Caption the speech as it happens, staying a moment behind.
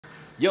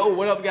Yo,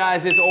 what up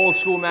guys? It's Old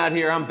School Matt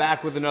here. I'm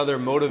back with another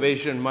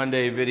Motivation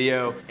Monday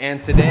video.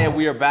 And today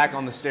we are back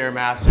on the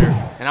Stairmaster.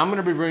 And I'm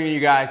gonna be bringing you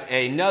guys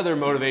another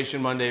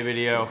Motivation Monday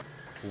video.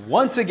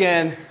 Once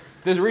again,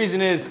 the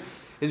reason is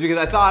because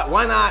I thought,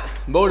 why not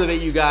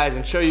motivate you guys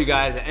and show you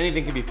guys that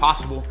anything can be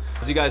possible.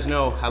 As you guys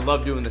know, I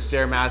love doing the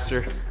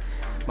Stairmaster.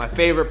 My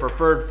favorite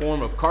preferred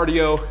form of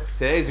cardio.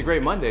 Today's a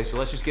great Monday, so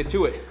let's just get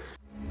to it.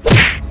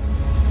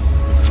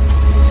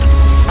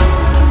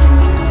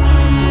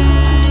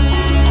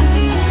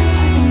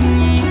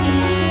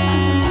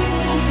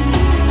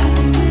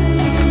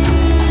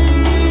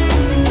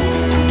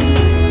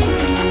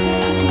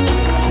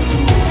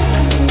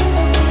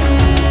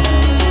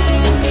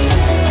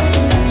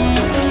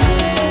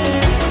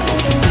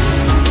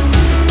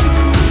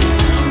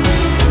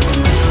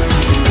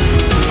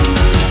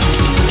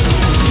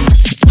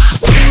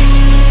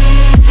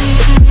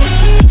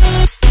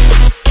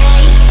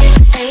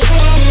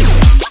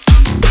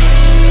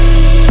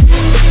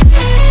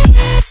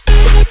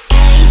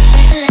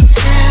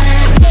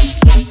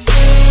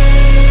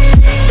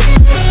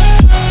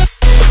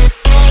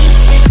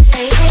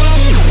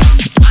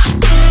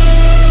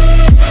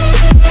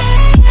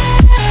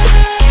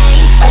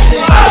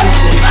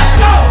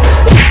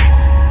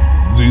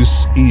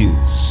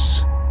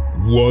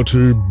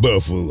 Water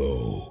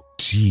Buffalo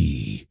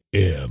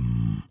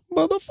TM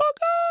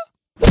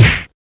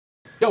motherfucker.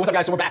 Yo, what's up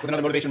guys? So we're back with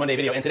another Motivation Monday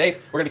video, and today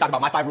we're gonna be talking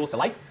about my 5 rules to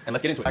life, and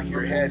let's get into it. Back of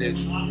your head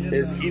is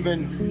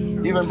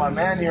even my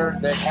man here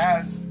that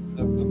has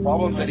the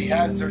problems that he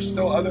has, there's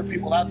still other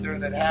people out there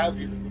that have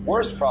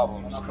worse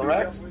problems,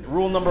 correct?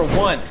 Rule number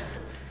 1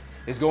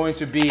 is going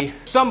to be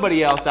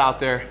somebody else out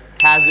there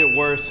has it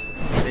worse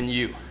than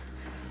you.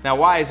 Now,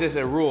 why is this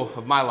a rule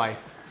of my life?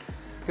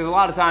 Because a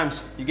lot of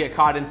times you get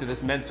caught into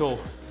this mental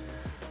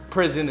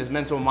prison, this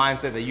mental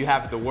mindset that you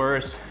have the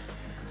worst,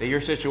 that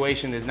your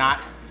situation is not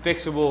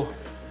fixable,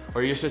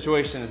 or your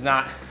situation is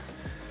not,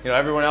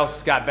 everyone else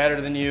has got better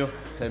than you,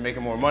 they're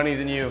making more money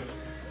than you,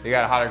 they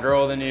got a hotter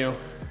girl than you,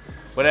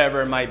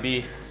 whatever it might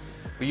be.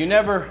 But you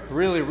never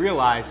really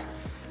realize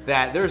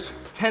that there's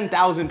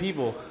 10,000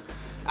 people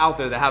out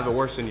there that have it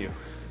worse than you.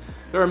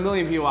 There are 1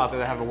 million people out there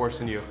that have it worse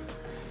than you.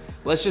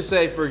 Let's just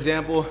say, for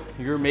example,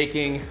 you're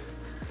making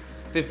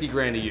 50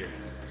 grand a year.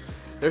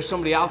 There's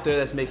somebody out there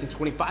that's making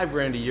 25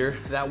 grand a year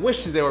that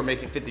wishes they were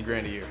making 50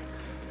 grand a year.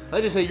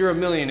 Let's just say you're a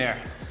millionaire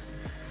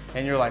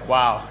and you're like,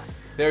 wow,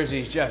 there's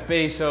these Jeff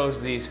Bezos,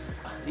 these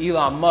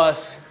Elon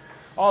Musk,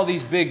 all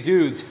these big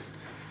dudes,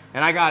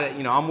 and I got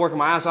it, I'm working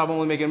my ass off, I'm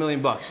only making $1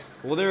 million bucks.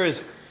 Well, there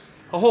is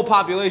a whole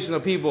population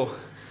of people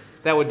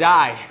that would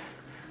die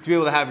to be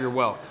able to have your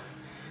wealth.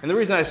 And the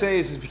reason I say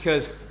this is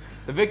because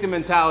the victim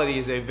mentality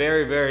is a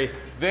very, very,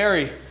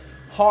 very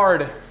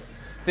hard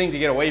thing to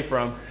get away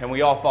from, and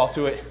we all fall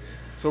to it.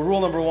 So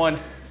rule number 1,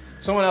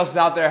 someone else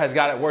out there has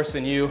got it worse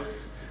than you,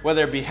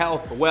 whether it be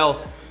health,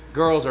 wealth,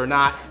 girls or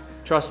not.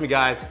 Trust me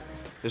guys,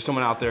 there's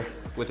someone out there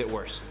with it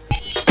worse.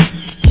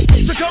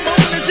 So come on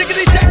and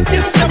check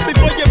yourself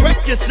before you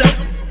wreck yourself.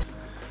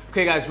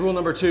 Okay guys, rule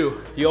number 2,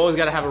 you always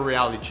gotta have a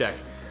reality check.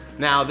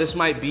 Now this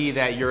might be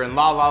that you're in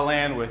la la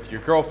land with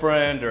your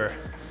girlfriend, or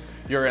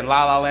you're in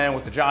la la land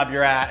with the job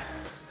you're at,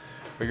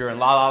 or you're in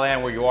la la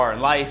land where you are in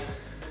life,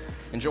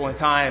 enjoying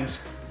times,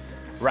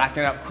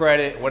 racking up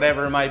credit,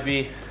 whatever it might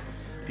be.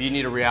 But you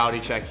need a reality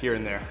check here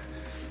and there.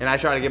 And I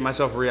try to give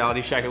myself a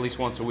reality check at least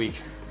once a week.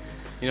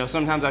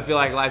 Sometimes I feel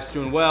like life's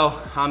doing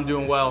well, I'm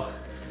doing well.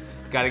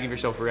 You gotta give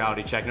yourself a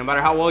reality check. No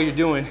matter how well you're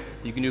doing,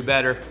 you can do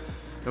better.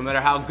 No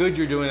matter how good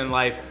you're doing in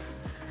life,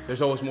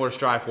 there's always more to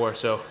strive for.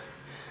 So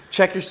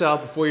check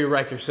yourself before you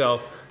wreck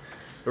yourself.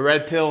 The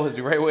red pill is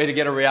a great way to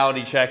get a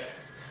reality check.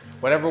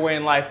 Whatever way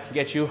in life can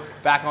get you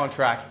back on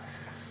track,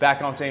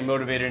 back on staying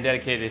motivated and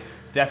dedicated,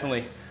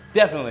 definitely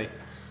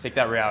take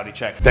that reality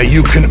check. That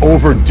you can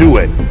overdo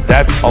it.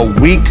 That's a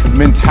weak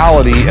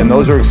mentality, and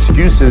those are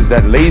excuses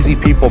that lazy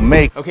people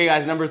make. Okay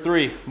guys, number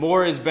 3,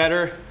 more is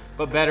better,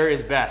 but better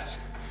is best.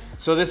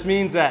 So this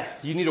means that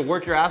you need to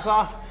work your ass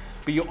off,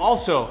 but you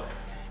also,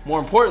 more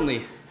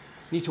importantly,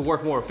 need to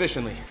work more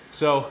efficiently.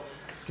 So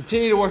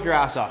continue to work your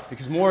ass off,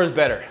 because more is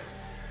better.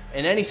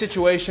 In any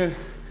situation,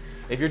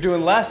 if you're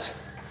doing less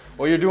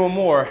or you're doing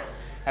more,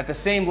 at the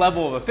same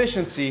level of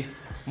efficiency,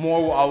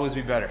 more will always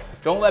be better.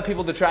 Don't let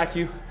people detract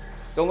you.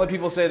 Don't let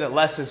people say that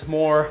less is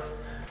more,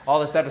 all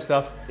this type of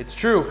stuff. It's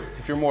true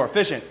if you're more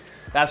efficient.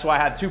 That's why I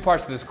had 2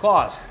 parts to this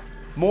clause.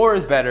 More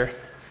is better,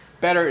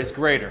 better is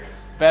greater,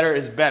 better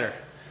is better,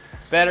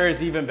 better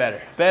is even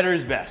better, better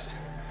is best.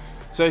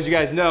 So as you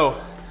guys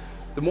know,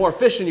 the more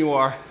efficient you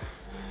are,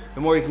 the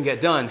more you can get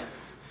done.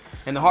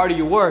 And the harder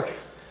you work,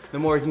 the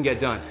more you can get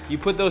done. You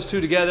put those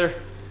 2 together,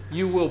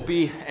 you will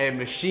be a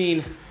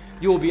machine.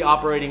 You will be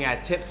operating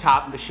at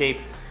tip-top shape,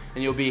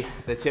 and you'll be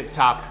the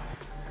tip-top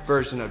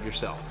version of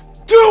yourself.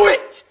 Do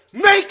it!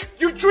 Make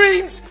your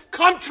dreams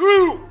come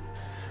true!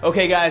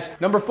 Okay guys,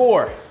 number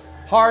 4,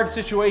 hard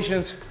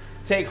situations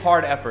take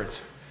hard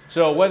efforts.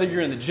 So whether you're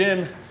in the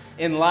gym,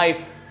 in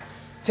life,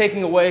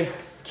 taking away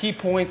key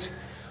points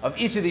of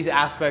each of these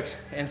aspects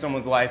in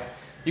someone's life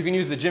You can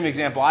use the gym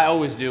example I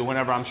always do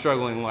whenever I'm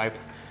struggling in life.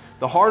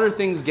 The harder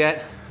things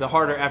get, the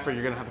harder effort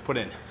you're gonna have to put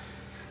in.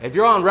 If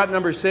you're on rep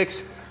number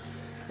 6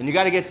 and you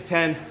gotta get to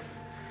 10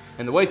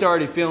 and the weight's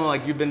already feeling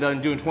like you've been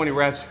done doing 20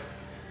 reps,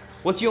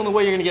 what's the only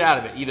way you're gonna get out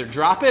of it? Either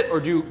drop it or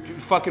do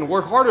fucking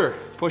work harder,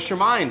 push your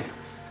mind.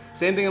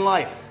 Same thing in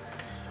life.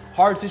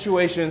 Hard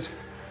situations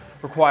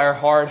require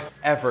hard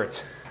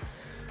efforts.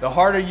 The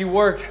harder you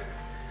work,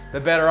 the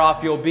better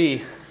off you'll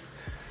be.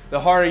 The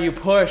harder you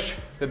push,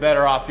 the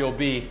better off you'll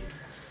be.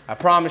 I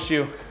promise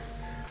you,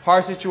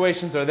 hard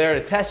situations are there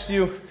to test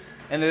you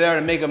and they're there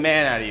to make a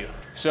man out of you.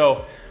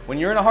 So when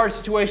you're in a hard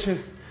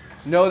situation,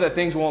 know that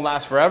things won't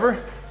last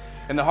forever,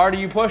 and the harder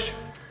you push,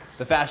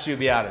 the faster you'll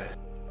be out of it.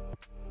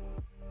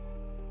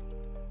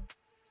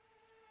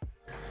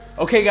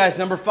 Okay guys,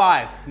 number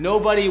 5,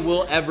 nobody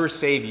will ever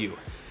save you.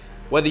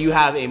 Whether you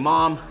have a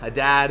mom, a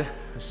dad,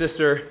 a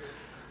sister,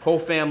 whole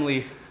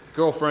family,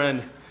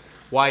 girlfriend,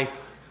 wife,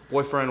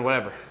 boyfriend,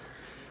 whatever,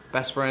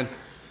 best friend,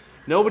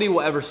 nobody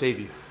will ever save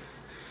you.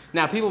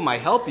 Now, people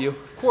might help you.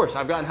 Of course,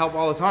 I've gotten help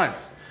all the time,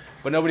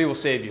 but nobody will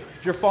save you.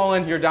 If you're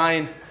falling, you're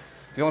dying,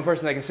 the only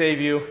person that can save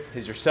you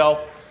is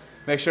yourself.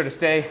 Make sure to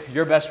stay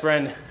your best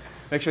friend.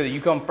 Make sure that you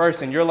come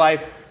first in your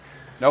life.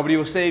 Nobody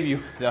will save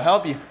you. They'll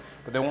help you,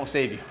 but they won't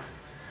save you.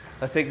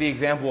 Let's take the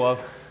example of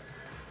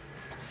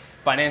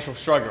financial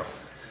struggle.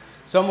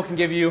 Someone can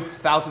give you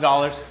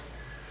 $1,000,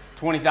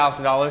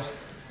 $20,000,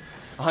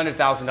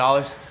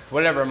 $100,000,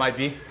 whatever it might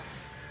be,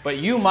 but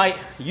you might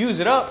use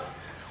it up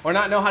or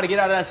not know how to get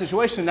out of that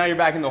situation, and now you're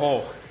back in the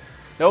hole.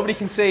 Nobody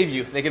can save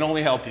you, they can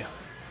only help you.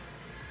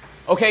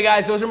 Okay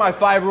guys, those are my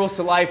 5 rules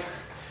to life.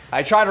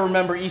 I try to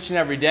remember each and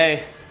every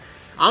day.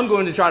 I'm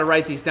going to try to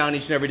write these down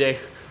each and every day.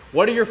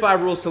 What are your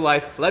 5 rules to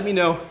life? Let me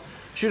know.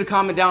 Shoot a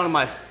comment down in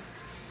my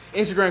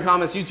Instagram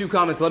comments, YouTube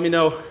comments. Let me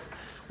know,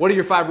 what are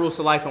your 5 rules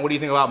to life and what do you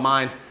think about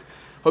mine?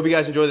 Hope you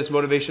guys enjoy this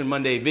Motivation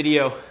Monday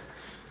video.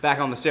 Back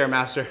on the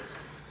Stairmaster.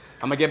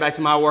 I'm gonna get back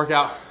to my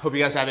workout. Hope you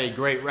guys have a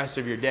great rest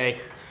of your day.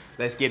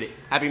 Let's get it.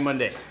 Happy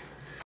Monday.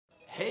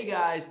 Hey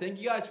guys, thank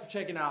you guys for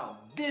checking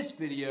out this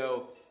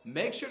video.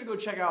 Make sure to go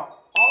check out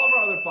all of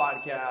our other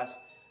podcasts,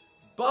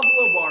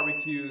 Buffalo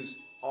Barbecues,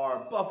 our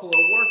Buffalo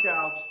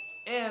workouts,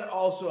 and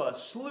also a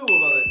slew of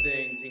other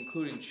things,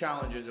 including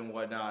challenges and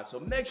whatnot. So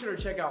make sure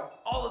to check out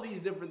all of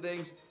these different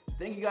things.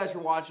 Thank you guys for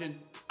watching.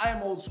 I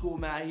am Old School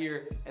Matt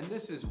here, and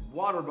this is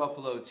Water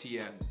Buffalo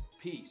TM.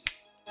 Peace.